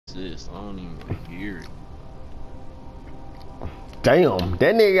this? I don't even hear it. Damn,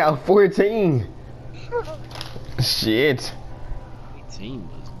 that nigga got 14. Shit. 18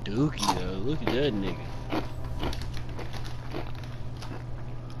 was dookie though. Look at that nigga.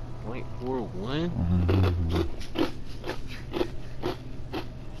 0.41?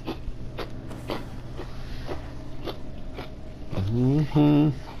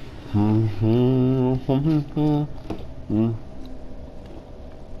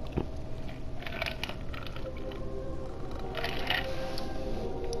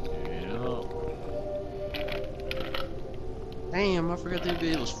 Damn, I forgot that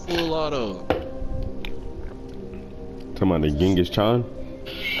bit was full auto. Talking about the Genghis Khan?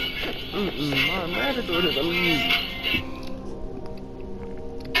 My Matador that I'm using.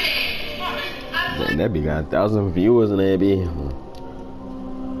 Dang, that be got 1,000 viewers in that be.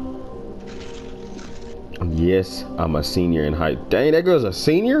 Yes, I'm a senior in height. Dang, that girl's a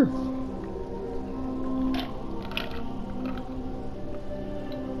senior?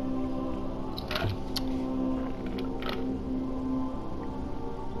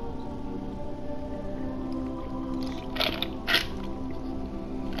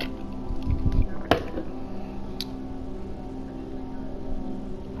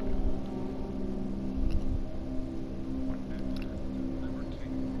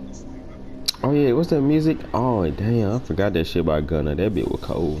 Oh yeah, what's that music? Oh damn, I forgot that shit about Gunna. That bit was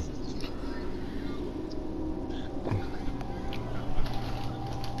cold.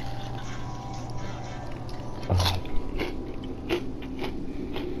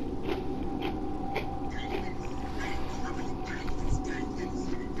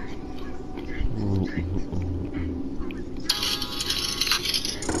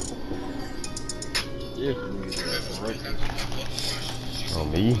 Oh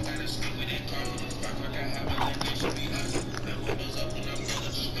me?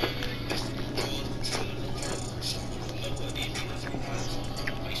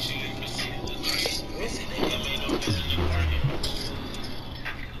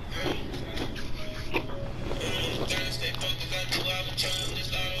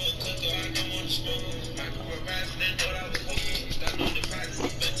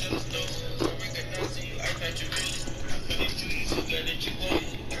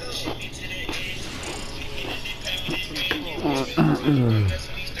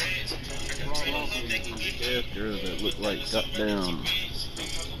 Girls that look like goddamn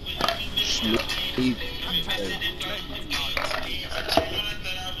Snoopy.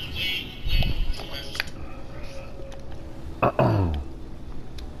 Oh,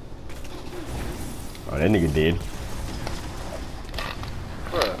 that nigga dead.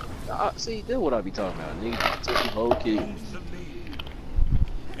 Bruh, see, that's what I be talking about. Nigga, took the whole kick.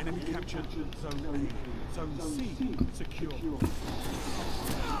 Enemy captured zone A. Zone C secure.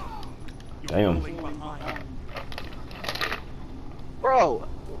 Damn. Bro,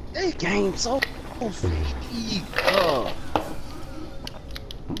 this game so freaky.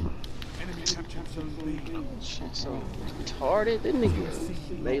 Enemy captured zone B. Shit, so retarded. That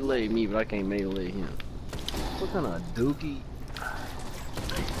nigga melee me, but I can't melee him. What kind of dookie?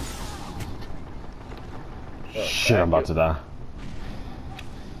 Shit, I'm about to die.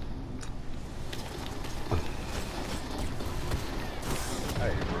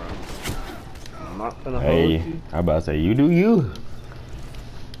 Hey, bro. I'm not gonna hold Hey, you. I about to say, you do you.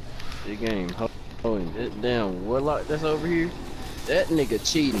 This game holding that damn warlock that's over here. That nigga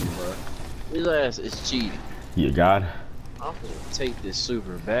cheating, bro. His ass is cheating. You God. I'm gonna take this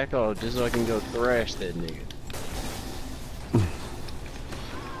super back off just so I can go thrash that nigga.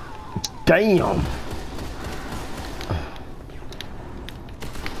 Damn.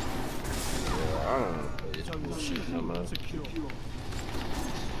 I don't know what this bullshit no more.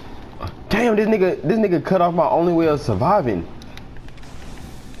 Damn, this nigga cut off my only way of surviving.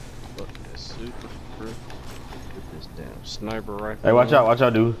 Fuck that super, bro. Get this damn sniper rifle. Hey, watch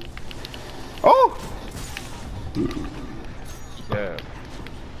out, dude. Oh! Yeah.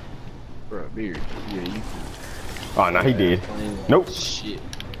 Bro, beard. Yeah, you. Oh, no, he did. Nope. Shit.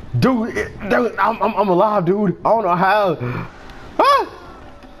 Dude, I'm alive, dude. I don't know how. Ah!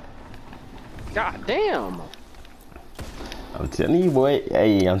 God damn. I'm telling you, boy.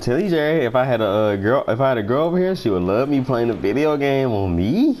 Hey, I'm telling you, Jerry. If I had a girl over here, she would love me playing a video game on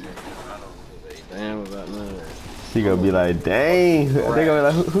me. Damn about none of that. She gonna be like, dang. They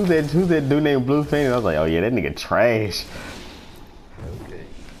gonna be like, who's that dude named Blue Fan? And I was like, oh yeah, that nigga trash. Okay.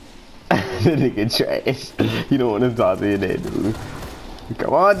 That nigga trash. You don't want to talk to that dude.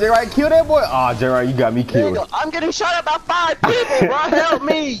 Come on, J-Ryan, kill that boy. Oh, J-Ryan, you got me killed. Nigga, I'm getting shot at by 5 people, bro. Help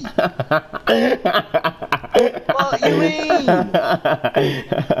me. What you mean?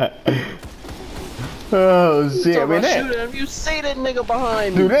 Oh shit, man! Shoot him. You see that nigga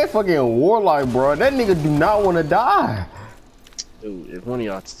behind me? Dude, that fucking warlock, bro. That nigga do not want to die. Dude, if one of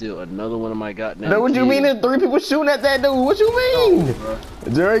y'all steal another one of my goddamn Dude, what you mean? There's 3 people shooting at that dude. What you mean?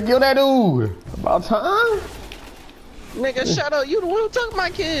 Jerry, kill that dude. About time. Nigga, shut up. You the one who took my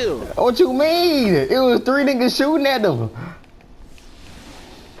kill. What you mean? It was 3 niggas shooting at them.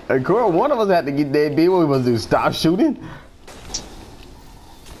 Of course, one of us had to get that bitch. What we supposed to do? Stop shooting?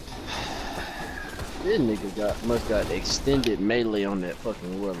 This nigga must got extended melee on that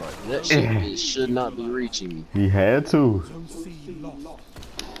fucking warlock. That shit should not be reaching me. He had to. Zone C lost.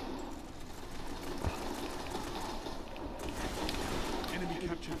 Enemy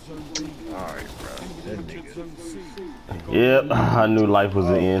captured Zone B. Alright, bro. That Enemy captured Zone nigga. C. Yep, I knew life was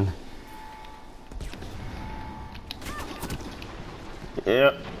the end.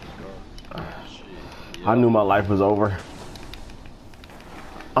 Yep. I knew my life was over.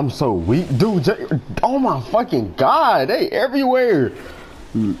 I'm so weak. Dude, oh my fucking god, they everywhere.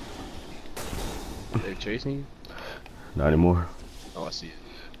 They chasing you? Not anymore. Oh, I see it.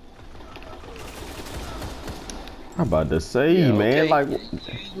 I'm about to say, Yeah, man, okay. like...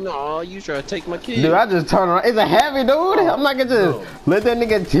 No, you try to take my kid. Dude, I just turn around. It's a heavy dude. I'm not gonna just let that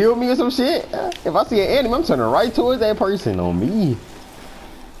nigga kill me or some shit. If I see an enemy, I'm turning right towards that person on me.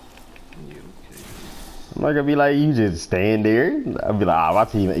 I'm not gonna be like, you just stand there. I'll be like, ah, my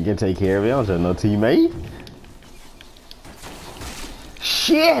teammate can take care of it. I don't trust no teammate.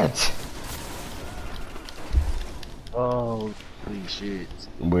 Shit! Oh, holy shit.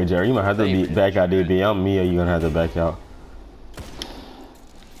 Boy, Jerry, you might have to be back out there, B. I'm me, or you gonna have to back out.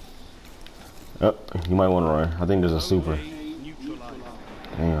 Oh, you might want to run. I think there's a super.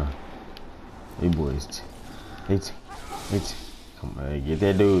 Damn. Hey, boys. Come on, get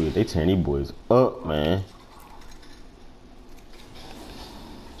that dude. They tearing these boys up, man.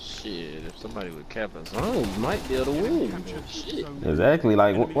 Shit, if somebody would cap a zone, you might be able to win. Shit. Exactly.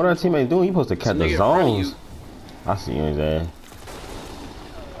 Like, what our teammates doing? You supposed to catch the nigga in front of zones. you. I see his ass.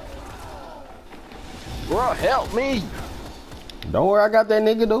 Bro, help me! Don't worry, I got that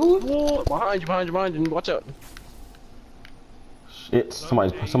nigga, dude. Whoa, behind you, watch out. Shit,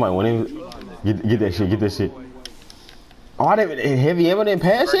 somebody went in. Get that shit. Oh, I didn't. Heavy ever didn't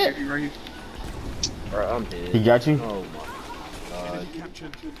pass it. Bro, I'm dead. He got you. Oh my god.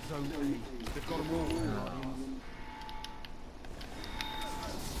 Captured Zone A. They've got them all.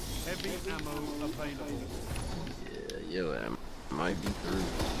 Heavy ammo available. Yeah, yo, might be through.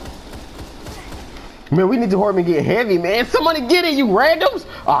 Man, we need to hurry and get heavy, man. Somebody get it, you randoms.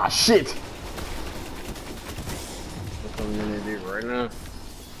 Ah, shit. What's coming in there right now?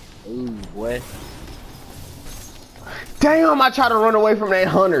 Ooh, boy. Damn, I tried to run away from that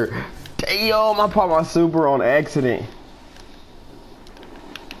hunter. Damn, I popped my super on accident.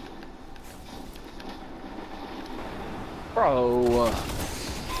 Bro.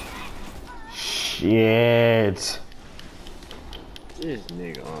 Shit. This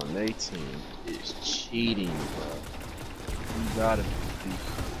nigga on their team is cheating, bro. You gotta be.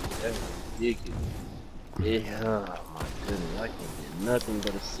 That's ridiculous. Yeah, oh my goodness. I can't get nothing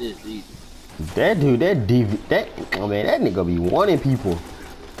but assists either. That dude, oh man, that nigga be wanting people.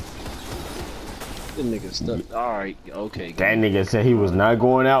 This nigga stuck. Alright, okay. That nigga said he was not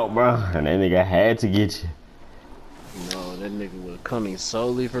going out, bro. And that nigga had to get you. No, that nigga was coming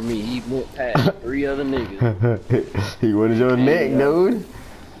solely for me. He went past 3 other niggas. He wanted your neck, dude.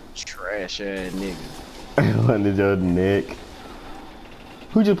 Trash ass nigga. Wanted your neck.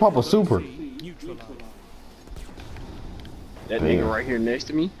 Who just pop a super? That nigga right here next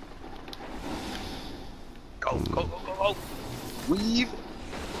to me. Go. Weave.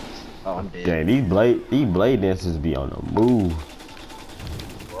 Oh, I'm dead. Dang, these blade dancers be on the move.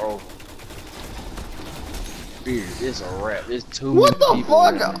 Bro. Beard, it's a wrap. It's too What many the people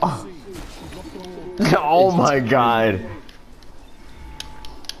fuck? around me. Oh my god.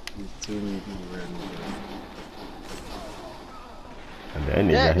 There's too many people around me.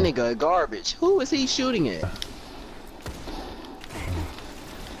 That That nigga garbage. Who is he shooting at?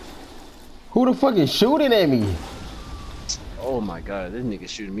 Who the fuck is shooting at me? Oh my god, this nigga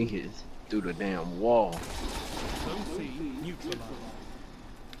shooting me through the damn wall.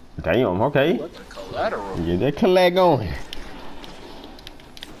 Damn, okay. What the collateral? Get that collag going.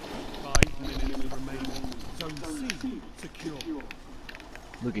 5 minutes remaining. Zone C secure.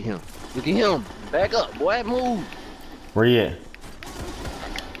 Look at him. Look at him. Back up, boy. Move. Where you at?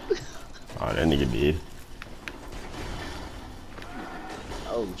 Oh, that nigga did.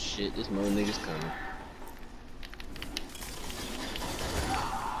 Oh shit, this more niggas coming.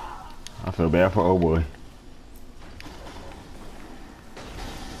 I feel bad for old boy.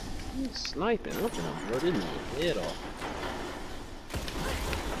 He's sniping. I'm gonna blow this nigga head off.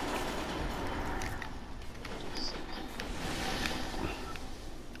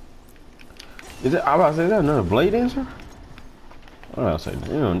 Is it? I'm about to say, is that another blade dancer? I'm about to say,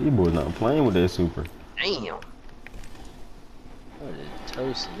 damn, these boys not playing with that super. Damn. I just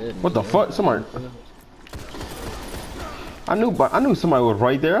toasted that What the nigga. fuck? Somebody. I knew somebody was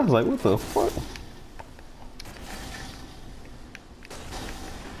right there. I was like, what the fuck?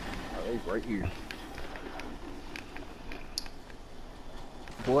 Oh, they right here.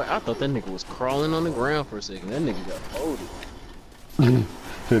 Boy, I thought that nigga was crawling on the ground for a second. That nigga got folded.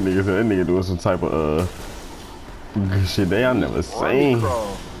 That nigga doing some type of shit they I never seen.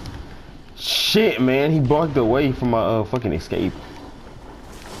 Shit, man, he blocked away from my fucking escape.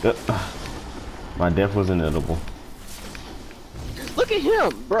 My death was inevitable. Look at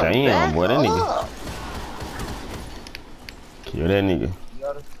him, bro. Damn, boy, that up. nigga. Kill that nigga. You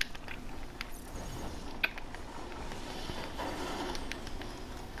got it?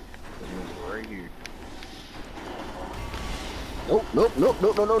 That nigga right here.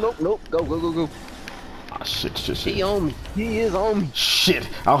 Nope. Go. Ah, shit. He on me. He is on me. Shit,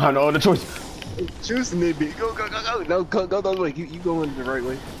 I don't have no other choice. Juicing that bitch. Go. No, go the other way. You going the right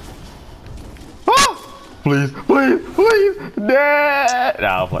way. Ah! Please. Dad! Nah,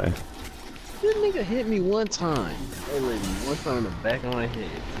 I'll play. This nigga hit me one time. They hit me one time in the back of my head.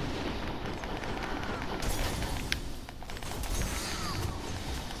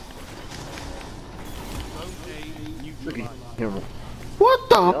 Look at him. What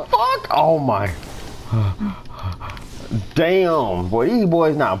the fuck? Oh my. Damn, boy, these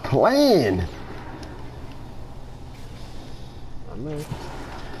boys not playing. I know.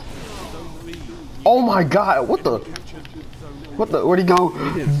 Oh my god, what the? Where'd he go?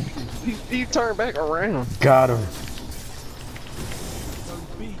 He turned back around. Got him.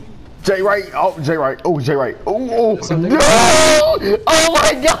 J right. Oh, J right. Oh, J right. Oh, no! Oh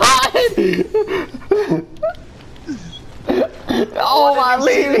my god! Oh my,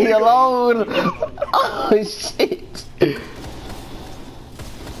 leave me alone! Oh shit!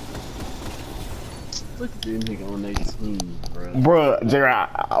 Look at this nigga on their team, bro. Bruh, J-Rock,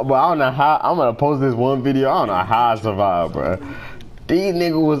 but I don't know how, I'm gonna post this one video, I don't know how I survived, bruh. These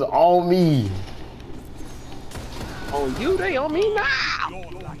niggas was on me. On you, they on me now!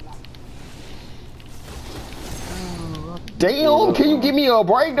 Damn, can you give me a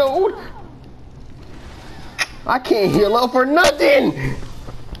break, dude? I can't heal up for nothing!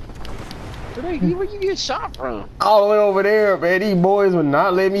 Where you get shot from? All the way over there, man, these boys would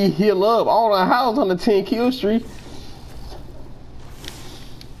not let me heal up. I don't know how I was on the 10 kill streak.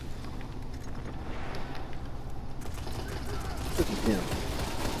 Look at him.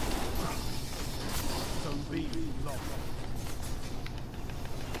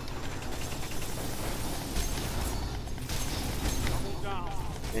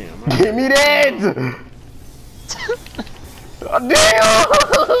 Damn, Give me that! Damn!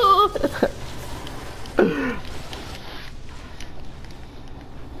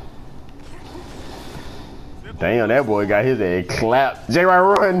 Damn, that boy got his ass clapped.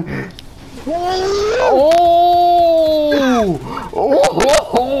 J-Rock, run! Oh!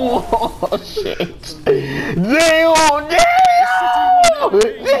 Oh, shit! Damn!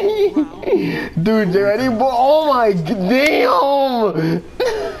 Dude, J-Rock, these boy, oh my, damn!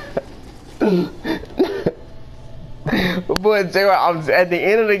 Boy, J-Rock, I'm at the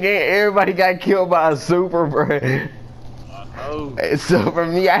end of the game, everybody got killed by a super, bro. So for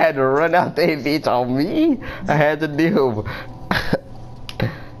me, I had to run out that bitch on me. I had to deal.